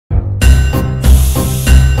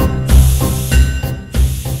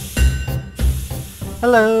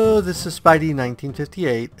Hello, this is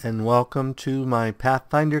Spidey1958 and welcome to my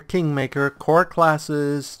Pathfinder Kingmaker core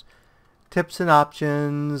classes, tips and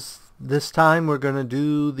options. This time we're going to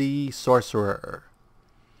do the Sorcerer.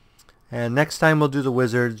 And next time we'll do the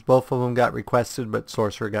Wizards. Both of them got requested, but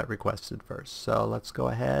Sorcerer got requested first. So let's go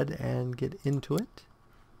ahead and get into it.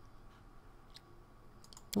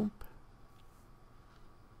 Oop.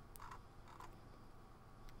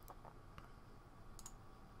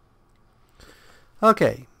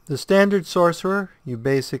 Okay, the standard Sorcerer, you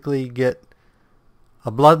basically get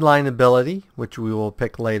a bloodline ability, which we will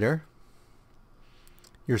pick later,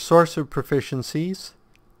 your sorcerer proficiencies,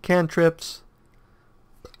 cantrips,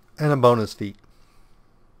 and a bonus feat.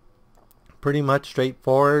 Pretty much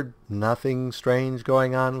straightforward, nothing strange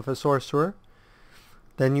going on with a sorcerer.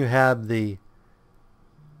 Then you have the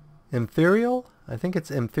Imperial, I think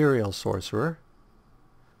it's Imperial Sorcerer,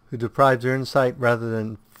 who deprives their insight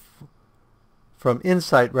from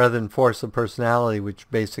insight rather than force of personality, which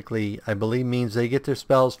basically, I believe, means they get their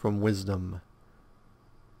spells from wisdom.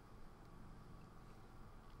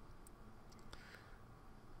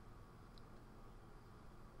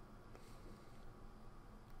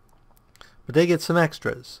 But they get some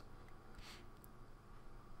extras.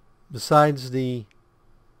 Besides the,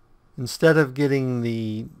 instead of getting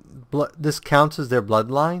the, this counts as their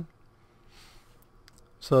bloodline.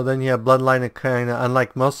 So then you have bloodline of kind of,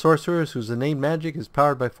 unlike most sorcerers whose innate magic is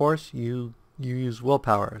powered by force, you use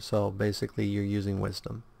willpower. So basically you're using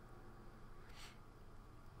wisdom.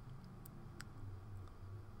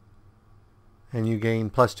 And you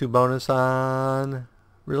gain +2 bonus on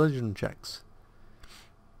religion checks,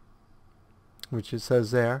 which it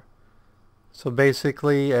says there. So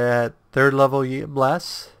basically at 3rd level you get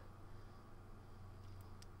bless.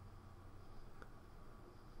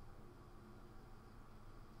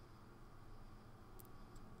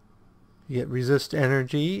 You get resist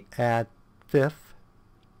energy at 5th.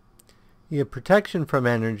 You get protection from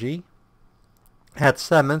energy at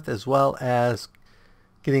 7th, as well as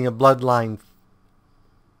getting a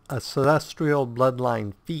celestial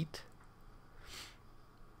bloodline feat,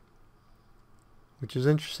 which is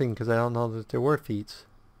interesting because I don't know that there were feats.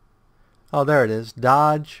 Oh, there it is.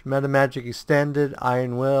 Dodge, Metamagic Extended,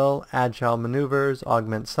 Iron Will, Agile Maneuvers,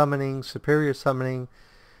 Augment Summoning, Superior Summoning,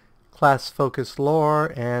 Class Focused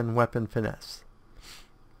Lore, and Weapon Finesse.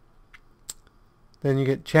 Then you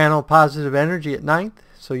get Channel Positive Energy at 9th,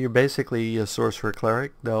 so you're basically a Sorcerer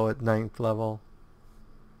Cleric, though at 9th level.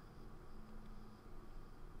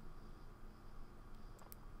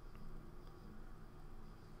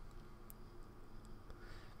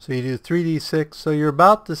 So you do 3d6, so you're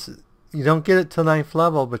about this, you don't get it till 9th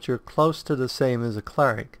level, but you're close to the same as a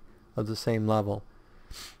Cleric of the same level.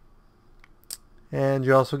 And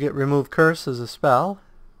you also get Remove Curse as a spell.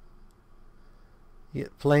 You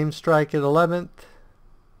get Flame Strike at 11th.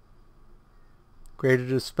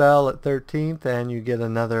 Graded a spell at 13th, and you get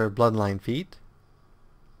another Bloodline feat.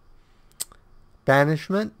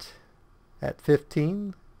 Banishment at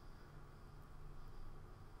 15.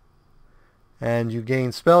 And you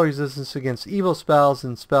gain spell resistance against evil spells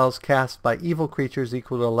and spells cast by evil creatures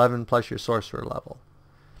equal to 11 plus your sorcerer level.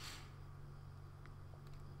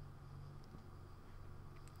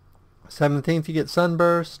 17th you get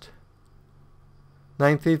Sunburst.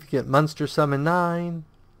 19th you get Monster Summon 9.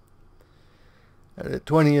 And at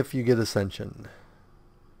 20th you get Ascension,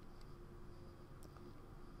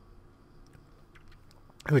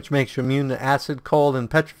 which makes you immune to acid, cold, and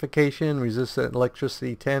petrification, resist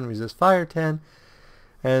electricity 10, resist fire 10,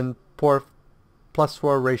 and +4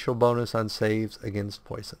 racial bonus on saves against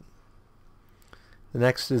poison. The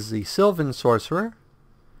next is the Sylvan Sorcerer,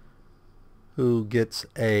 who gets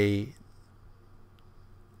a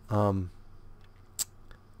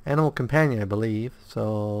animal companion, I believe.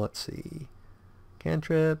 So let's see.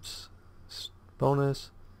 Cantrips,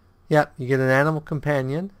 bonus. Yep, you get an animal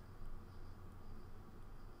companion.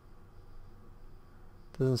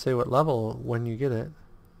 Doesn't say what level when you get it.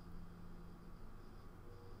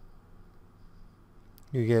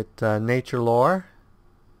 You get Nature Lore.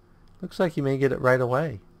 Looks like you may get it right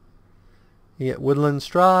away. You get Woodland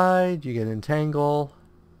Stride, you get Entangle,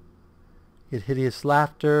 you get Hideous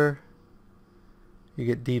Laughter, you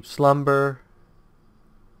get Deep Slumber,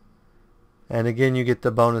 and again you get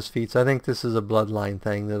the bonus feats. I think this is a bloodline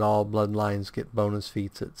thing, that all bloodlines get bonus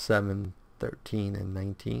feats at 7, 13, and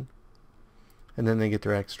 19. And then they get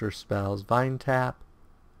their extra spells. Vine Tap,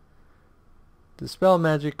 Dispel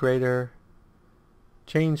Magic Greater,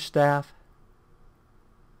 Change Staff,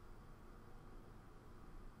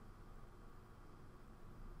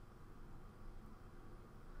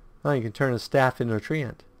 oh, you can turn a staff into a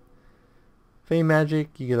treant. Fey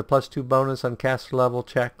Magic, you get a +2 bonus on caster level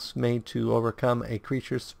checks made to overcome a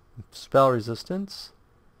creature's spell resistance.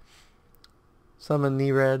 Summon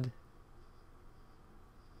Nereid.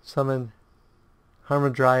 Summon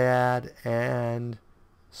Hamadryad and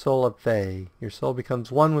Soul of Fey. Your soul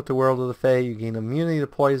becomes one with the world of the Fey. You gain immunity to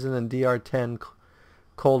poison and DR10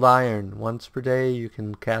 Cold Iron. Once per day you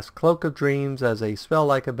can cast Cloak of Dreams as a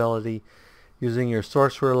spell-like ability using your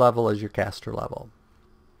Sorcerer level as your caster level.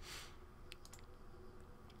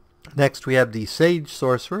 Next we have the Sage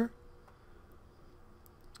Sorcerer,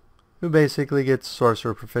 who basically gets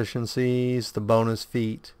Sorcerer proficiencies, the bonus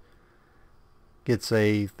feat, gets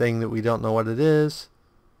a thing that we don't know what it is,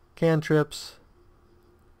 cantrips,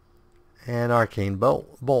 and Arcane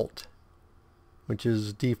Bolt, which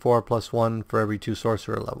is D4 plus 1 for every 2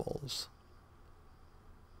 Sorcerer levels.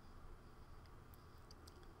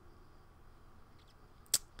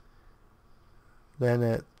 Then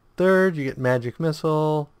at 3rd you get Magic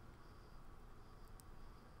Missile,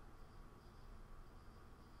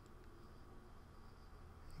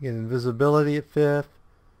 you get Invisibility at 5th,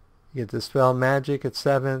 you get Dispel Magic at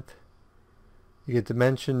 7th, you get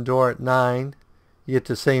Dimension Door at 9, you get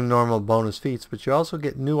the same normal bonus feats, but you also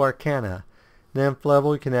get New Arcana. Nymph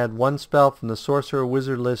level, you can add 1 spell from the Sorcerer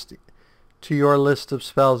Wizard list to your list of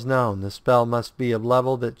spells known. The spell must be of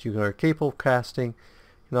level that you are capable of casting.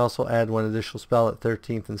 You can also add 1 additional spell at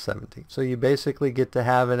 13th and 17th. So you basically get to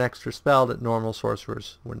have an extra spell that normal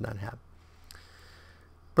sorcerers would not have.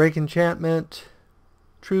 Break Enchantment,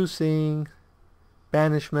 True Seeing,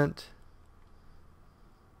 Banishment.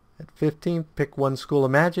 At 15th, pick 1 school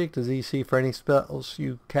of magic. The DC for any spells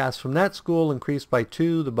you cast from that school increased by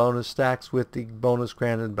 2. The bonus stacks with the bonus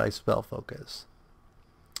granted by spell focus.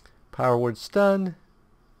 Power Word Stun,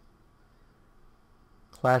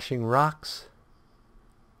 Clashing Rocks,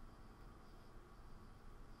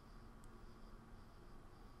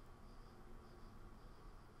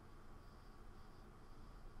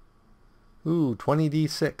 ooh,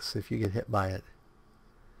 20d6 if you get hit by it.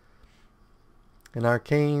 An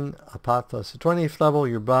Arcane Apotheosis. At 20th level,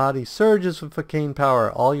 your body surges with arcane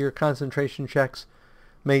power. All your concentration checks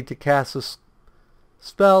made to cast a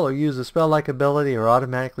spell or use a spell-like ability are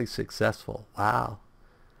automatically successful. Wow.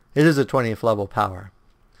 It is a 20th level power.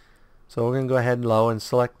 So we're going to go ahead and low and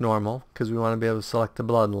select normal because we want to be able to select the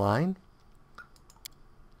bloodline.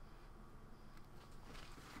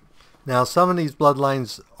 Now some of these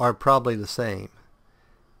bloodlines are probably the same.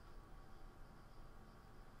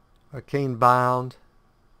 Arcane Bound,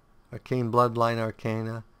 Arcane Bloodline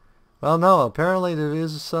Arcana. Well, no, apparently there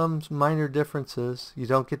is some minor differences. You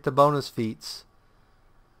don't get the bonus feats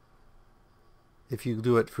if you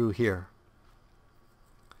do it through here.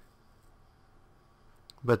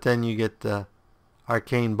 But then you get the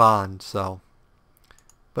Arcane Bond, so.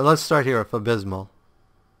 But let's start here with Abysmal.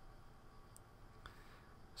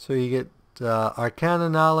 So you get Arcana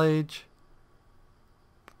Knowledge.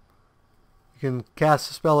 You can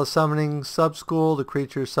cast a spell of summoning sub-school. The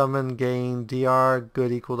creature summoned gain DR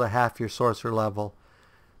good equal to half your sorcerer level.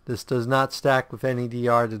 This does not stack with any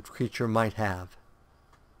DR the creature might have.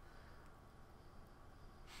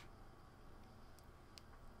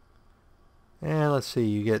 And let's see,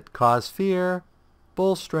 you get Cause Fear,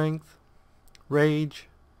 Bull Strength, Rage,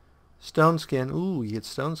 Stone Skin. Ooh, you get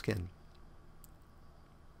Stone Skin.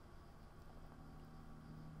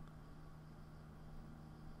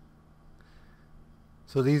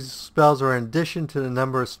 So these spells are in addition to the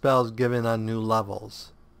number of spells given on new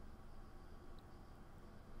levels.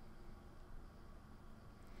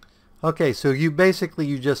 Okay, so you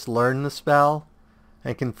just learn the spell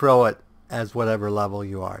and can throw it as whatever level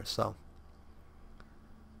you are. So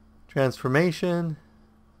Transformation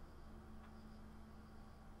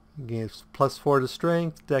gives +4 to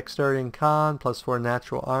Strength, Dexterity and Con, +4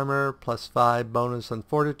 Natural Armor, +5 bonus on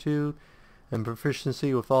Fortitude, and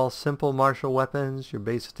proficiency with all simple martial weapons. Your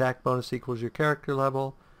base attack bonus equals your character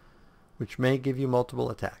level, which may give you multiple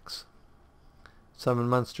attacks. Summon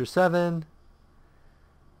Monster 7.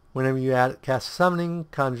 Whenever you cast summoning,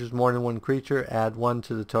 conjures more than 1 creature, add 1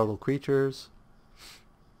 to the total creatures.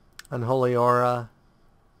 Unholy Aura.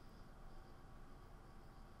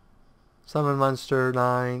 Summon Monster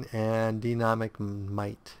 9 and Dynamic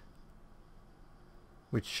Might,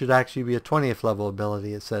 which should actually be a 20th level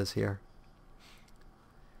ability, it says here.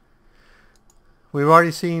 We've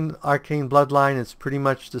already seen Arcane Bloodline. It's pretty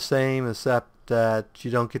much the same, except that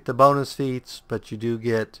you don't get the bonus feats, but you do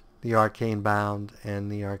get the Arcane Bound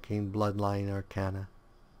and the Arcane Bloodline Arcana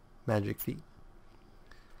magic feat.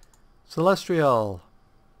 Celestial.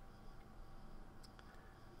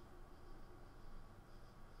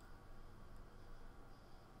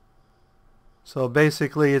 So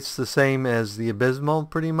basically it's the same as the Abysmal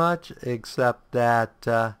pretty much, except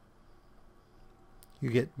that you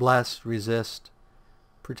get Bless, Resist,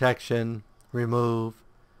 Protection, Remove,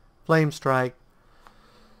 Flame Strike,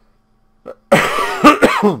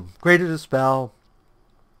 Greater Dispel,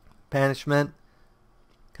 Banishment,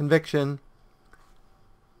 Conviction,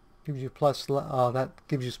 gives you that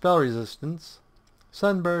gives you spell resistance,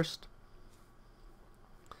 Sunburst,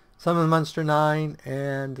 Summon Monster 9,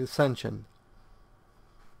 and Ascension.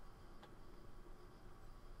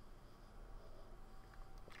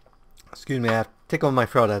 Excuse me, I have tickled my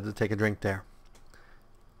throat. I had to take a drink there.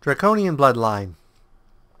 Draconian Bloodline.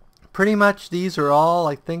 Pretty much these are all,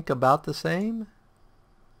 I think, about the same.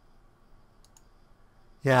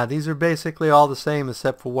 Yeah, these are basically all the same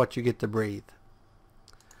except for what you get to breathe.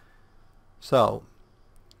 So,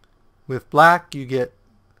 with black you get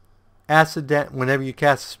acid whenever you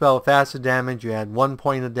cast a spell with acid damage, you add 1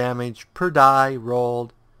 point of damage per die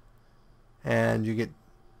rolled, and you get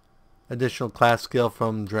additional class skill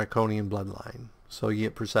from Draconian Bloodline. So you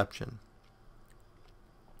get Perception.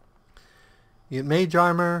 You get Mage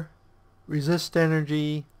Armor, Resist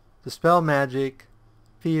Energy, Dispel Magic,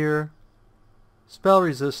 Fear, Spell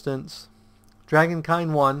Resistance,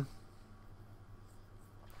 Dragonkind 1,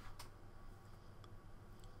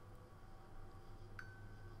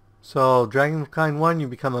 so Dragonkind 1, you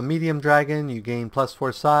become a medium dragon, you gain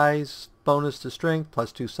 +4 size, bonus to strength,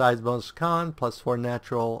 +2 size bonus to con, +4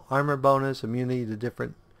 natural armor bonus, immunity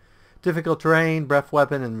to difficult terrain, breath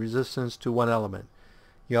weapon, and resistance to 1 element.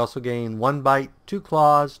 You also gain 1 bite, 2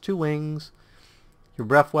 claws, 2 wings. Your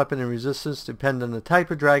breath weapon and resistance depend on the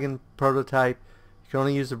type of dragon prototype. You can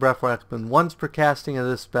only use the breath weapon once per casting of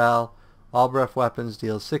this spell. All breath weapons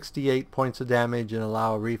deal 68 points of damage and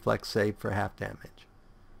allow a reflex save for half damage.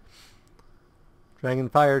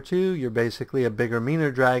 Dragonfire 2, you're basically a bigger,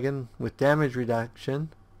 meaner dragon with damage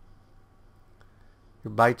reduction.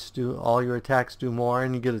 Your bites do, all your attacks do more,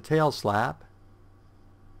 and you get a tail slap.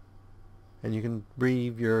 And you can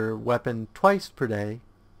breathe your weapon twice per day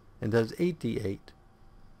and does 8d8.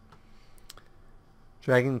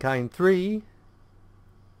 Dragonkind 3,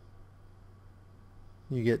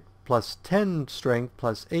 you get +10 strength,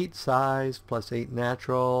 +8 size, +8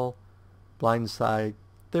 natural, blindside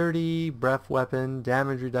 30, breath weapon,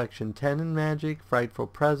 damage reduction 10 in magic, frightful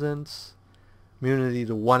presence, immunity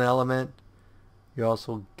to 1 element. You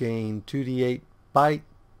also gain 2d8 bite,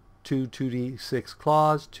 2 2d6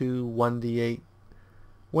 claws, 2 1d8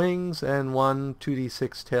 wings, and 1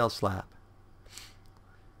 2d6 tail slap.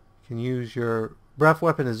 You can use your breath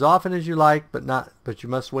weapon as often as you like, but you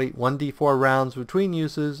must wait 1d4 rounds between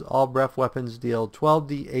uses. All breath weapons deal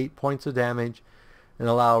 12d8 points of damage and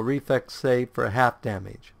allow a reflex save for half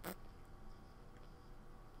damage.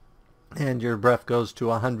 And your breath goes to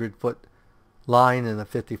a 100-foot line and a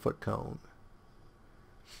 50-foot cone.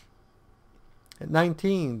 At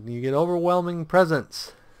 19, you get Overwhelming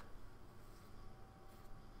Presence.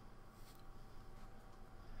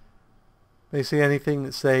 Basically anything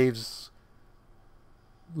that saves,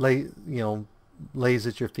 lays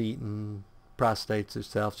at your feet and prostrates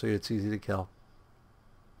itself, so it's easy to kill.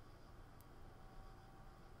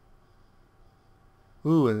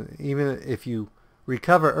 Ooh, and even if you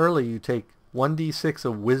recover early, you take 1d6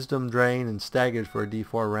 of Wisdom Drain and staggered for a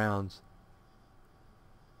d4 rounds.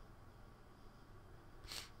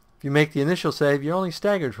 If you make the initial save, you're only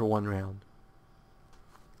staggered for 1 round.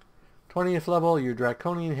 20th level, your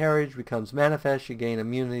Draconian Heritage becomes manifest. You gain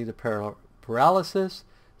immunity to paralysis,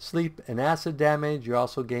 sleep, and acid damage. You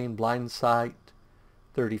also gain blind sight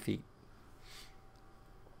 30 feet.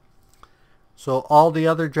 So all the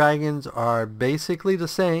other dragons are basically the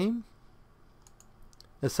same,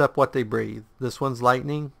 except what they breathe. This one's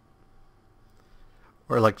lightning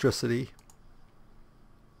or electricity.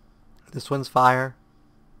 This one's fire.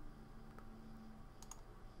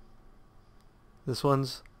 This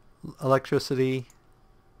one's electricity.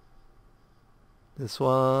 This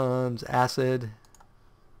one's acid.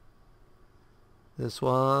 This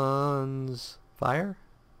one's fire.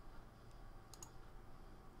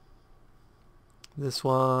 This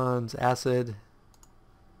one's acid.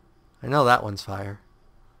 I know that one's fire.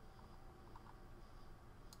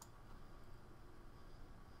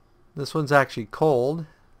 This one's actually cold,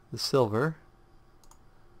 the silver,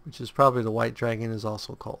 which is probably the white dragon is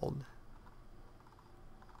also cold.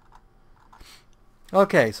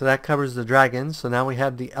 Okay, so that covers the dragons. So now we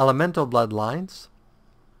have the elemental bloodlines.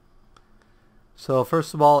 So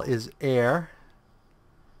first of all is air.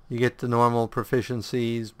 You get the normal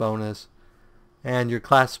proficiencies bonus, and your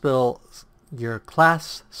class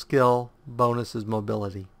skill bonus is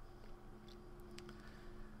mobility.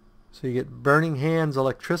 So you get Burning Hands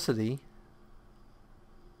Electricity.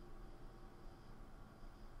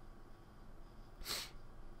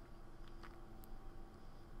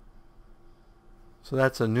 So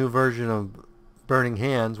that's a new version of Burning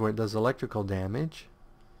Hands where it does electrical damage.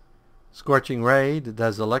 Scorching Ray that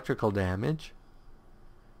does electrical damage.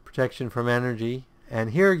 Protection from energy. And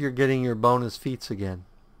here you're getting your bonus feats again.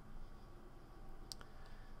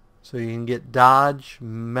 So you can get Dodge,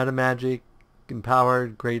 Meta Magic,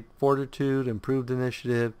 Empowered, Great Fortitude, Improved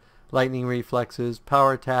Initiative, Lightning Reflexes,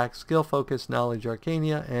 Power Attack, Skill Focus, Knowledge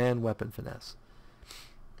Arcana, and Weapon Finesse.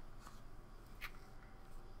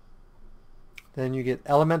 Then you get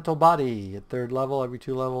Elemental Body at 3rd level, every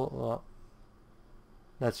 2 level. Well,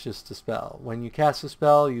 that's just a spell. When you cast a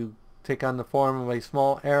spell, you take on the form of a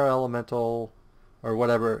small air elemental, or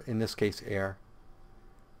whatever, in this case air.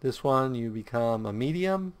 This one you become a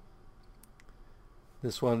medium.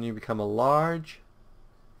 This one you become a large.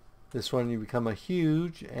 This one you become a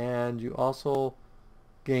huge, and you also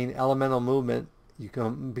gain elemental movement. You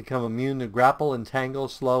can become immune to grapple, entangle,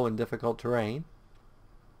 slow, and difficult terrain.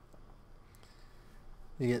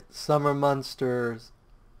 You get Summer Monsters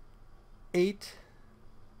 8.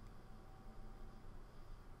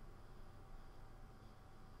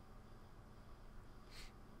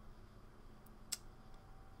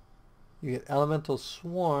 You get Elemental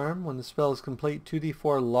Swarm. When the spell is complete,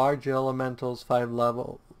 2d4 large elementals, 5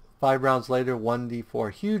 rounds later,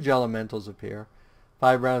 1d4 huge elementals appear.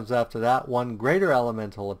 5 rounds after that, 1 greater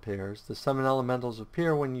elemental appears. The summoned elementals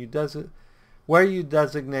appear when where you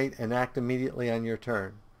designate and act immediately on your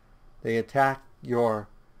turn. They attack your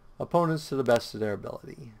opponents to the best of their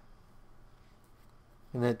ability.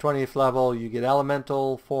 And at 20th level, you get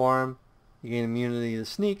Elemental Form. You gain immunity to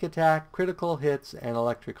sneak attack, critical hits, and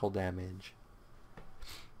electrical damage.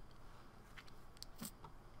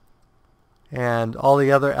 And all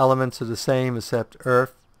the other elements are the same except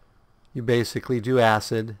earth. You basically do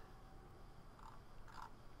acid.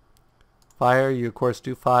 Fire, you of course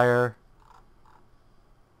do fire.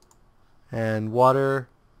 And water,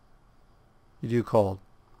 you do cold.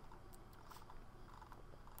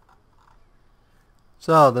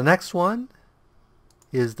 So the next one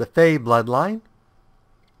is the Fey Bloodline.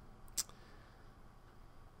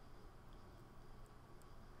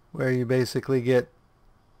 Where you basically get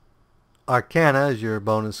Arcana as your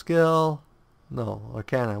bonus skill. No,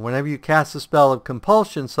 Arcana. Whenever you cast a spell of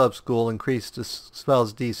Compulsion sub-school, increase the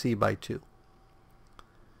spell's DC by 2.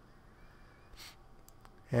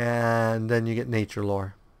 And then you get Nature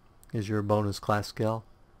Lore as your bonus class skill.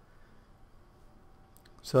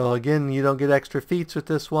 So again, you don't get extra feats with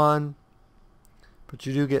this one. But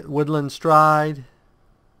you do get Woodland Stride.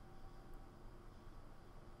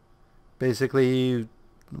 Basically, you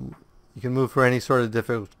can move for any sort of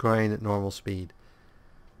difficult terrain at normal speed.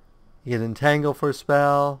 You get Entangle for a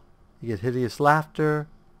spell. You get Hideous Laughter.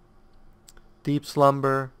 Deep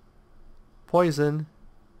Slumber. Poison.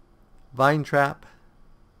 Vine Trap.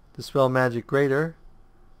 Dispel Magic Greater.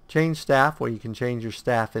 Change Staff, where you can change your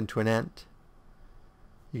staff into an ent.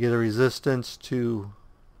 You get a resistance to...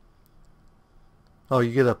 Oh,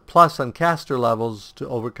 you get a plus on caster levels to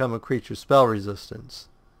overcome a creature's spell resistance.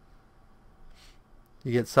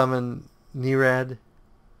 You get Summon Nereid,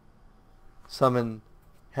 Summon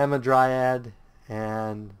Hamadryad,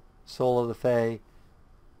 and Soul of the Fae.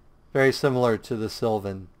 Very similar to the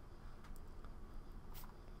Sylvan.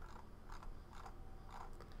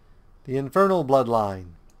 The Infernal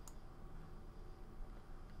Bloodline.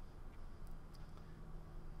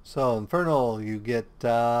 So, Infernal, you get...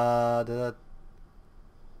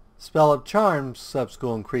 Spell of Charms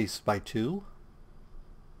sub-school increased by 2.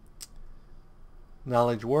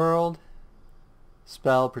 Knowledge World.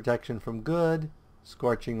 Spell Protection from Good.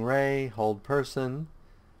 Scorching Ray. Hold Person.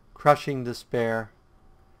 Crushing Despair.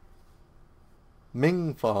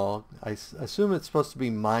 Ming Fog. I assume it's supposed to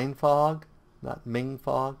be Mind Fog, not Ming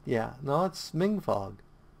Fog. Yeah, no, it's Ming Fog.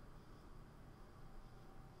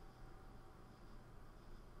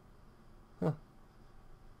 Huh.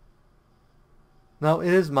 No,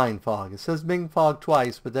 it is Mind Fog. It says Ming Fog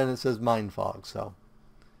twice, but then it says Mind Fog, so.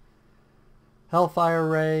 Hellfire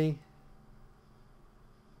Ray.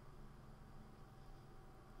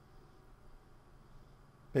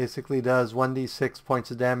 Basically does 1d6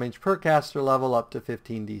 points of damage per caster level up to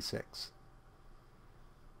 15d6.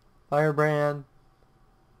 Firebrand.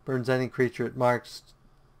 Burns any creature it marks.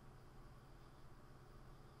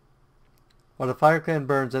 When a fire clan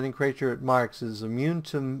burns any creature it marks, is immune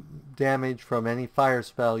to damage from any fire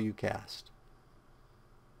spell you cast.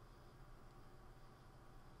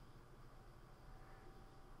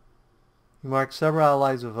 You mark several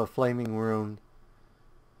allies with a flaming rune.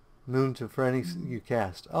 Immune to for any you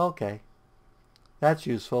cast. Okay. That's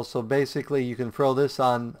useful. So basically you can throw this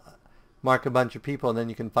on, mark a bunch of people, and then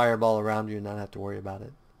you can fireball around you and not have to worry about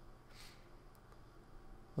it.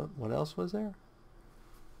 What else was there?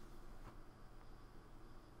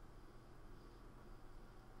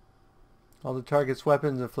 All the target's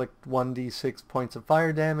weapons inflict 1d6 points of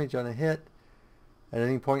fire damage on a hit. At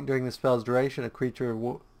any point during the spell's duration, a creature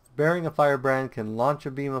bearing a firebrand can launch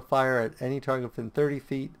a beam of fire at any target within 30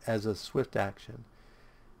 feet as a swift action.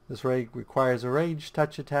 This ray requires a rage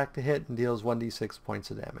touch attack to hit and deals 1d6 points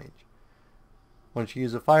of damage. Once you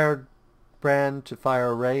use a firebrand to fire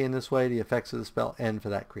a ray in this way, the effects of the spell end for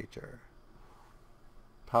that creature.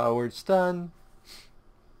 Powered stun.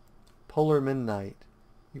 Polar Midnight.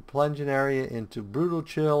 You plunge an area into brutal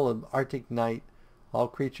chill of Arctic night. All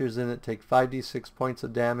creatures in it take 5d6 points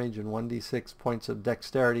of damage and 1d6 points of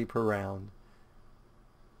dexterity per round.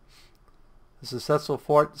 A successful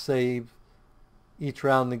fort save each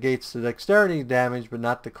round negates the dexterity damage but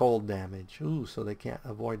not the cold damage. Ooh, so they can't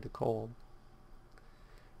avoid the cold.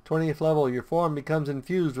 20th level, your form becomes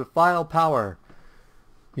infused with vile power.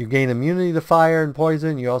 You gain immunity to fire and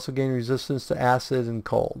poison. You also gain resistance to acid and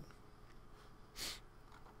cold.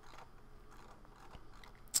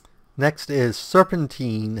 Next is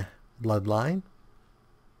Serpentine Bloodline.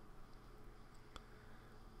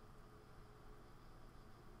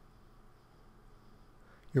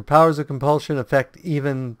 Your powers of compulsion affect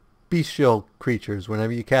even bestial creatures.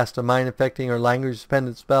 Whenever you cast a mind-affecting or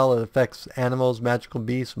language-dependent spell, it affects animals, magical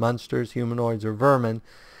beasts, monsters, humanoids, or vermin,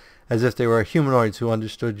 as if they were humanoids who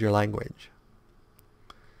understood your language.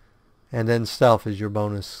 And then Stealth is your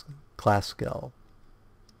bonus class skill.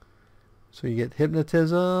 So you get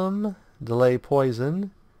Hypnotism, Delay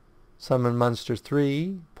Poison, Summon Monster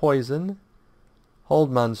 3, Poison, Hold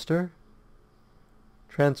Monster,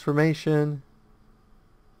 Transformation.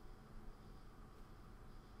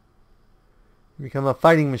 You become a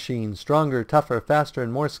fighting machine, stronger, tougher, faster,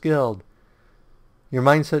 and more skilled. Your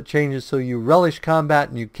mindset changes so you relish combat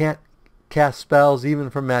and you can't cast spells even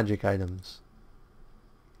from magic items.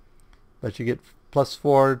 But you get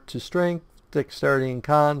 +4 to strength, dexterity and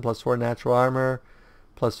con, +4 natural armor,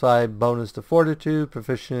 +5 bonus to fortitude,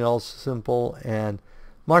 proficient in all simple and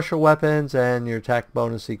martial weapons, and your attack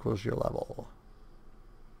bonus equals your level.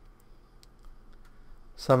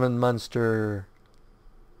 Summon Monster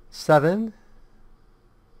 7.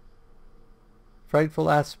 Frightful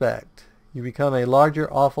Aspect. You become a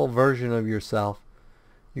larger, awful version of yourself.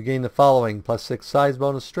 You gain the following: +6 size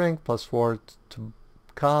bonus strength, +4 to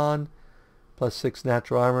con, +6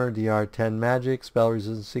 natural armor, DR 10 magic, spell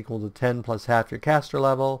resistance equal to 10 plus half your caster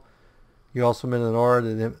level. You also emit an aura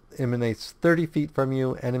that emanates 30 feet from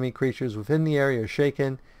you. Enemy creatures within the area are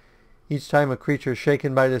shaken. Each time a creature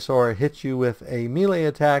shaken by this aura hits you with a melee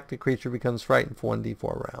attack, the creature becomes frightened for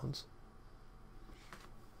 1d4 rounds.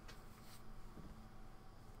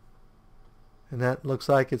 And that looks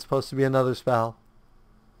like it's supposed to be another spell.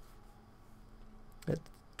 At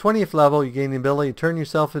 20th level, you gain the ability to turn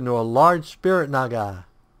yourself into a large spirit naga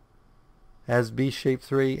as Beast Shape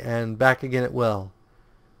 3 and back again at will.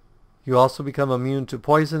 You also become immune to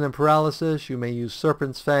poison and paralysis. You may use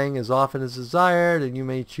Serpent's Fang as often as desired, and you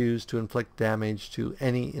may choose to inflict damage to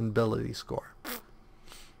any ability score.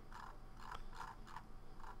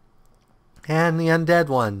 And the undead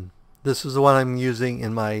one. This is the one I'm using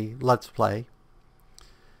in my Let's Play.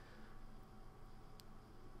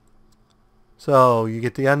 So you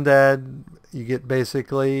get the undead. You get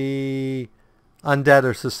basically undead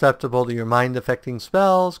are susceptible to your mind-affecting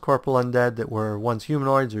spells. Corporal undead that were once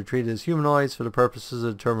humanoids are treated as humanoids for the purposes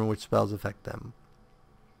of determining which spells affect them.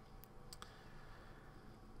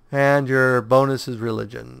 And your bonus is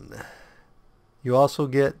religion. You also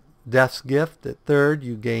get Death's Gift. At 3rd,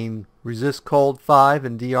 you gain Resist Cold 5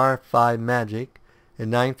 and DR 5 magic. At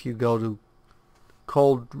 9th, you go to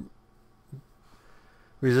Cold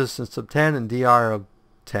Resistance of 10 and DR of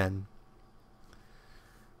 10.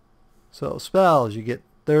 So spells, you get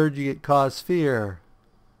 3rd, you get Cause Fear.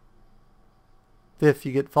 5th,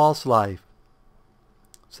 you get False Life.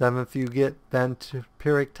 7th, you get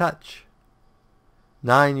Vampiric Touch.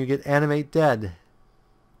 9, you get Animate Dead.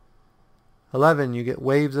 11, you get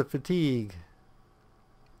Waves of Fatigue.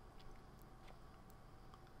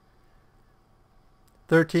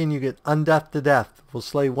 13, you get Undeath to Death. Will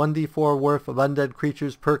slay 1d4 worth of undead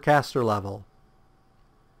creatures per caster level.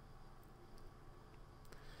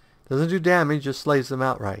 Doesn't do damage, just slays them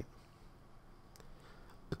outright.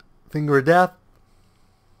 Finger of Death.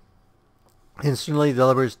 Instantly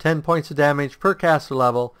delivers 10 points of damage per caster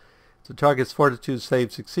level. If the target's fortitude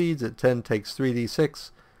save succeeds, at 10 takes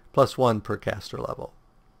 3d6 plus 1 per caster level.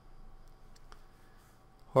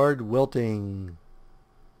 Horde Wilting.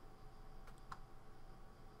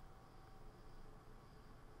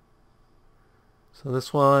 So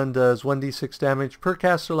this one does 1d6 damage per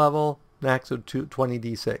caster level, max of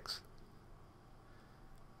 20d6.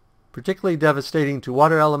 Particularly devastating to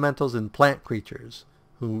water elementals and plant creatures,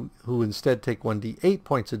 who instead take 1d8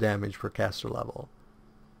 points of damage per caster level.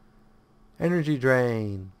 Energy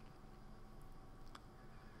Drain.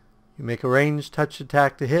 You make a ranged touch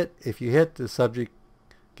attack to hit. If you hit, the subject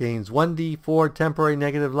gains 1d4 temporary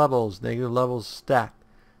negative levels. Negative levels stack.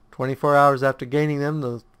 24 hours after gaining them,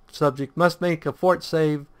 the subject must make a fort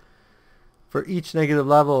save for each negative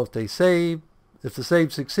level. If the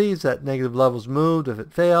save succeeds, that negative level is moved. If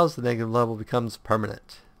it fails, the negative level becomes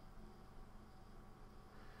permanent.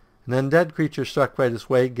 An undead creature struck by this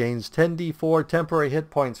way gains 10d4 temporary hit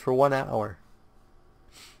points for 1 hour.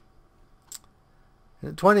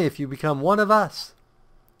 And at 20, if you become one of us,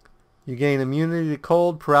 you gain immunity to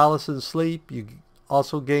cold, paralysis, and sleep. You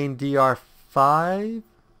also gain DR5,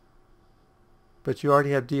 but you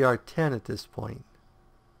already have DR10 at this point.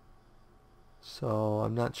 So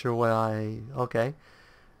I'm not sure why. Okay.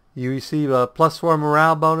 You receive a +4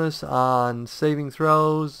 morale bonus on saving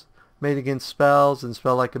throws made against spells and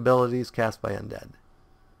spell-like abilities cast by undead.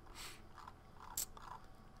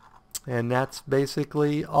 And that's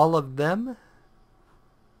basically all of them.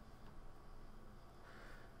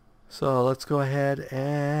 So let's go ahead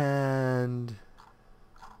and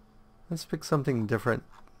let's pick something different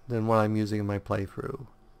than what I'm using in my playthrough.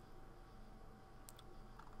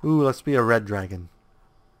 Ooh, let's be a red dragon.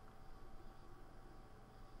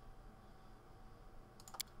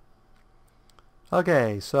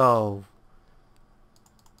 Okay, so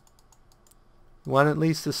we want at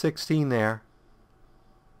least a 16 there.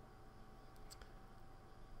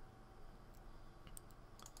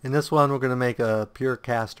 In this one, we're going to make a pure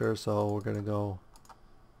caster, so we're going to go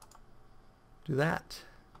do that.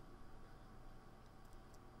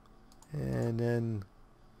 And then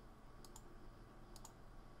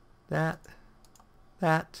that,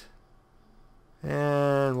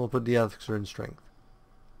 and we'll put the extra in strength.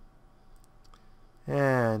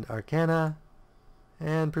 And Arcana,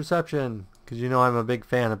 and Perception, because you know I'm a big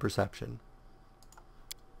fan of Perception.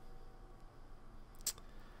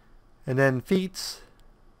 And then Feats.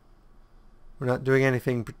 We're not doing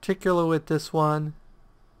anything particular with this one.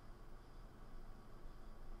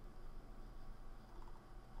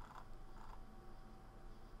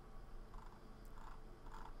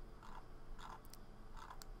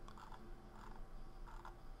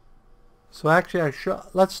 So actually,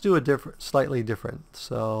 let's do a slightly different.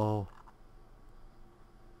 So,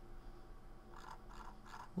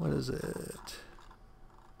 what is it?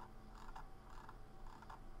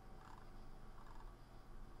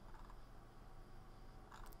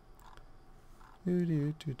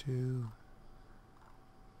 Do.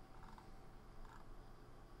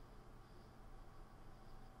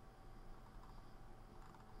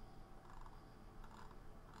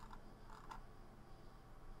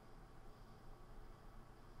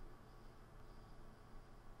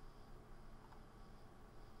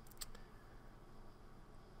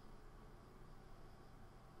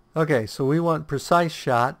 Okay, so we want precise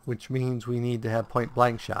shot, which means we need to have point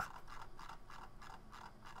blank shot.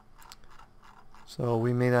 So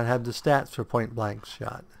we may not have the stats for point blank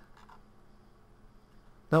shot.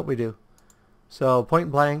 Nope, we do. So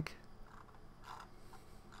point blank.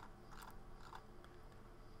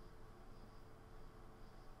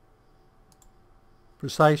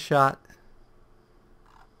 Precise shot.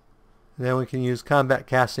 And then we can use combat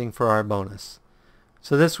casting for our bonus.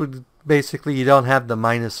 So this would basically, you don't have the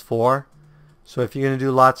 -4. So if you're going to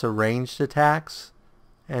do lots of ranged attacks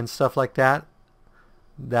and stuff like that,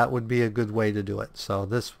 that would be a good way to do it. So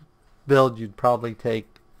this build, you'd probably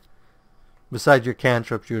take, besides your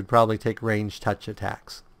cantrips, you would probably take ranged touch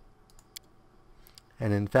attacks.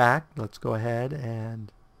 And in fact, let's go ahead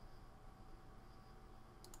and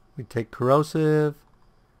we take corrosive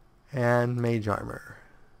and mage armor.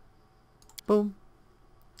 Boom.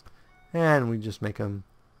 And we just make them,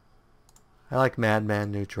 I like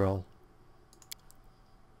madman neutral.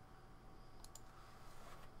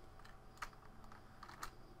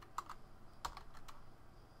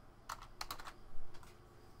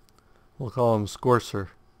 We'll call him Sorcerer.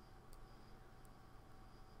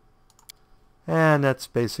 And that's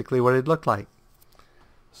basically what it looked like.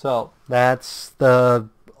 So that's the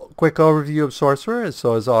quick overview of Sorcerer.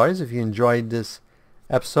 So as always, if you enjoyed this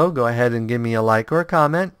episode, go ahead and give me a like or a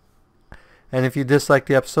comment. And if you dislike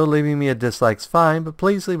the episode, leaving me a dislike's fine, but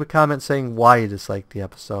please leave a comment saying why you disliked the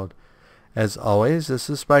episode. As always, this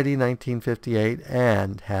is Spidey1958,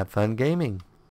 and have fun gaming.